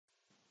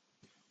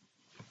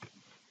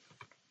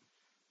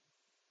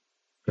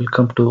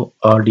Welcome to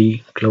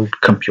RD Cloud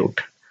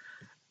Compute.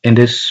 In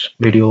this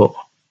video,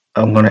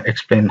 I'm going to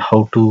explain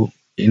how to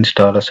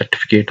install a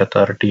certificate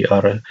authority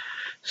or a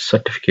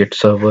certificate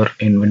server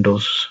in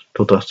Windows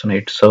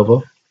 2008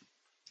 server.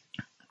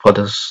 For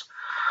this,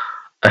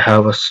 I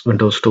have a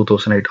Windows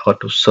 2008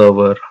 R2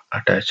 server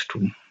attached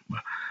to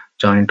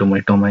joined to my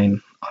domain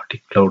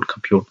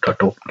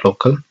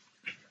rdcloudcompute.local.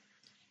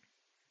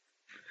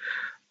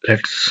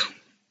 Let's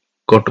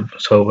go to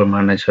server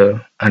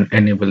manager and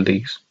enable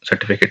the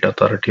certificate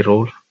authority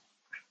role.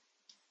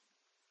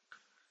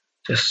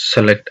 Just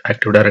select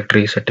Active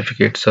Directory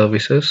Certificate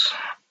Services.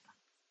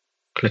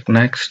 Click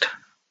Next.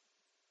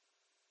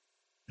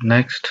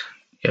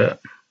 Yeah,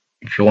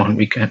 if you want,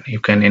 you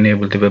can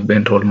enable the web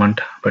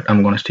enrollment, but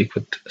I'm going to stick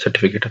with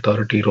certificate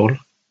authority role.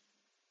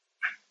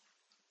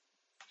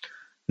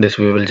 This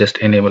we will just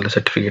enable the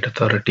certificate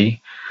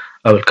authority.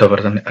 I will cover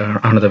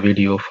another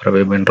video for a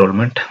web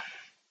enrollment.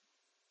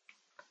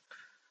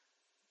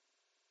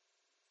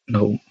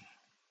 Now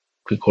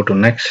we go to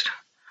Next.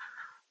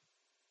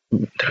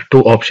 There are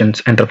two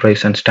options,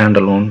 Enterprise and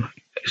Standalone.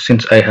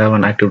 Since I have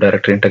an Active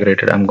Directory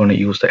integrated, I'm going to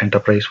use the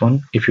Enterprise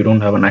one. If you don't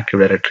have an Active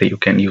Directory, you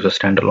can use a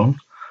Standalone.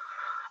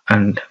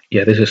 And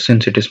yeah,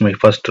 since it is my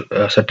first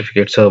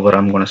certificate server,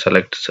 I'm going to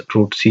select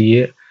root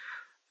CA.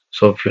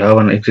 So if you have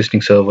an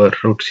existing server,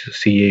 root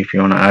CA, if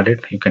you want to add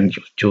it, you can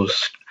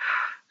choose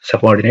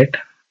subordinate.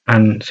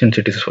 And since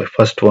it is my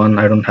first one,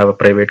 I don't have a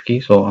private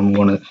key, so I'm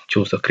going to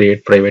choose the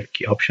create private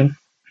key option.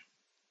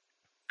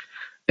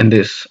 In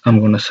this, I'm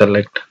going to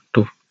select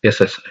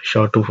SS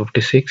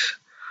SHA-256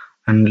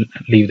 and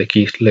leave the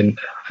keys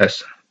length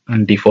as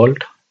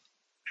default.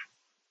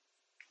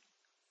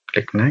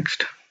 Click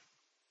Next.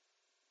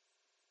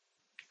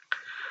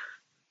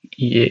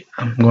 Yeah,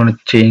 I'm going to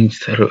change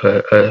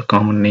the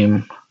common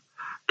name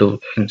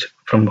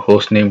from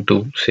host name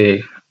to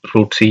say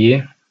root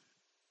CA.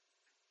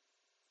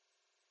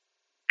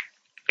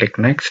 Click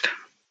Next.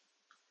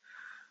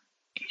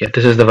 Yeah,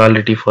 this is the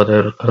validity for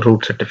the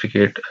root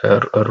certificate,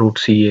 root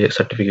CA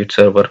certificate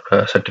server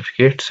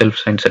certificate,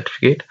 self-signed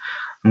certificate.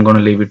 I'm going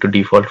to leave it to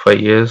default 5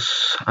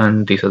 years,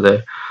 and these are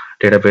the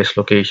database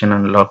location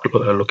and log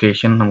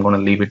location. I'm going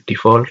to leave it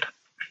default.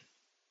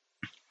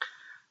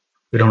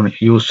 We don't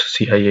use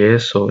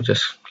CIAS, so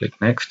just click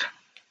Next.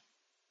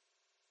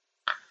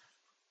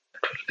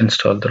 It will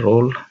install the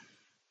role.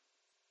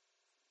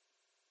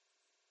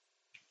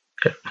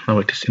 Yeah, now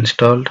it is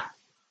installed.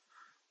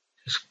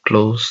 Just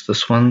close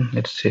this one.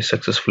 It says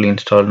successfully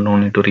installed, no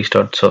need to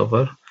restart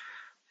server.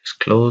 Just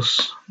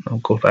close. Now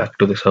go back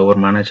to the server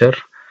manager,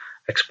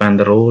 expand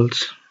the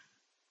roles.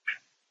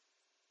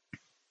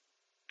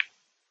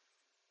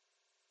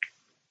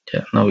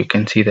 Yeah, now we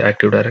can see the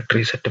Active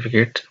Directory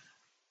certificate.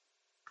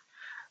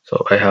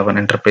 So I have an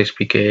Enterprise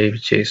PKI,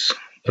 which is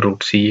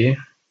root CA.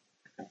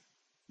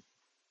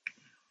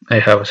 I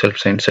have a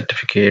self-signed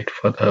certificate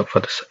for the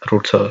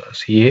root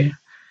CA,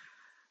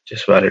 which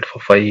is valid for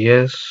 5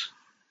 years.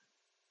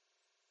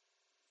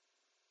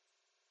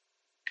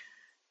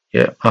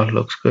 Yeah, all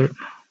looks good.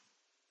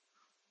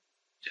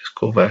 Just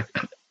go back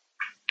and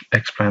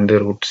expand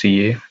the root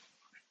CA.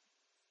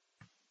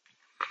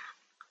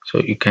 So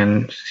you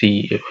can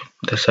see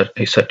the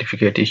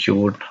certificate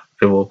issued,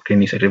 revoked,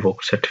 any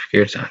revoked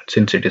certificates. And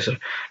since it is a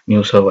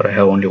new server, I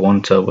have only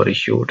one server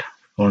issued,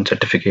 one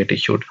certificate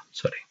issued.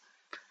 Sorry.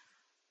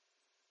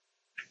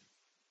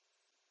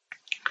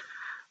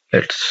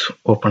 Let's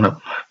open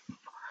up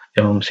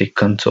MMC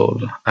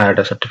console, add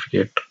a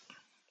certificate,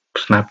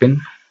 snap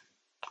in,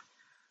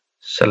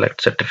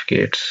 select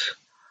certificates,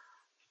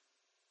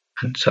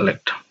 and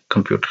select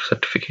computer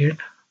certificate.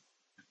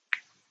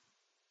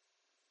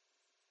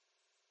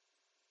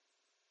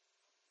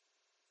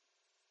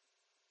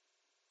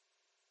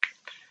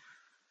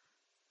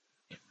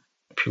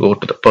 If you go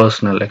to the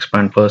personal,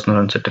 expand personal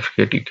and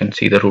certificate, you can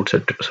see the root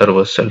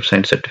server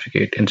self-signed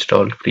certificate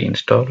installed,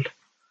 pre-installed.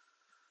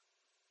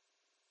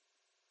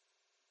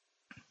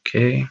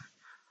 Okay,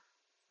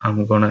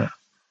 I'm gonna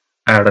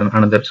add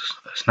another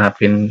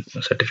snap-in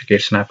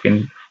certificate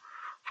snap-in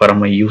for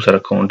my user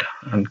account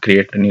and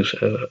create a new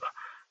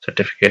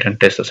certificate and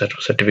test the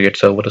certificate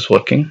server is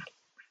working.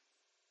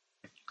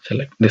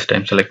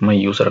 Select my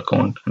user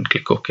account and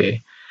click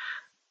OK.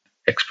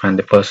 Expand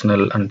the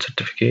personal and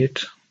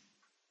certificates.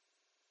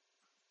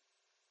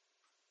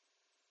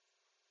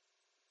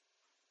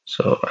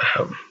 So I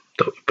have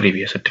the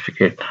previous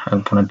certificate.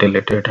 I'm gonna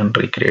delete it and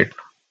recreate.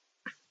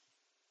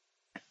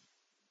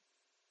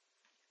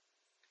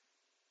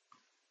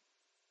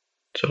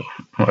 So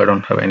I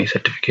don't have any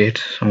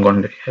certificates. I'm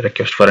going to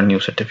request for a new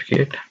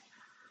certificate.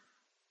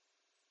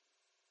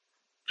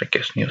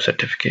 Request new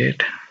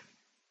certificate.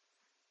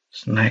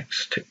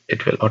 Next,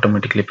 it will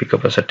automatically pick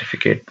up a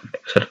certificate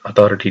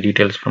authority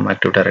details from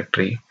Active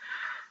Directory.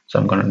 So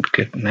I'm going to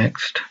click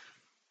Next.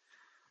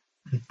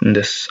 In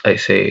this, I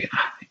say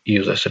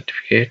user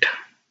certificate.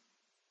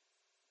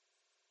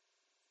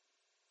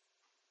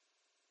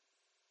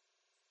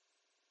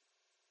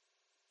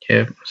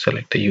 Here,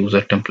 select the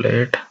user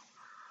template.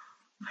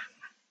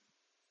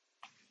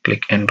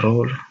 Click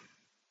Enroll.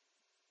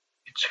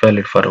 It It's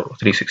valid for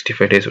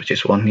 365 days, which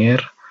is 1 year.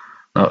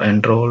 Now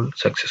enroll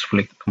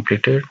successfully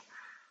completed.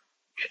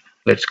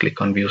 Let's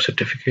click on view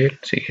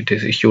certificate. See, it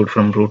is issued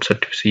from root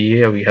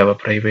CA. We have a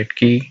private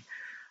key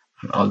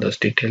and all those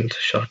details.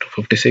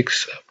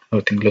 SHA-256.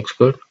 Everything looks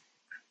good.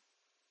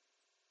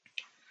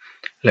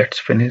 Let's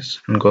finish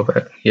and go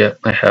back. Yeah,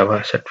 I have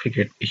a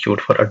certificate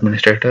issued for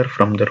administrator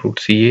from the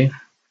root CA.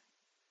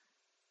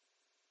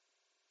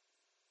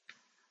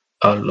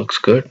 All looks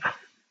good.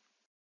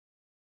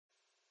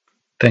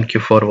 Thank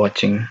you for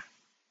watching.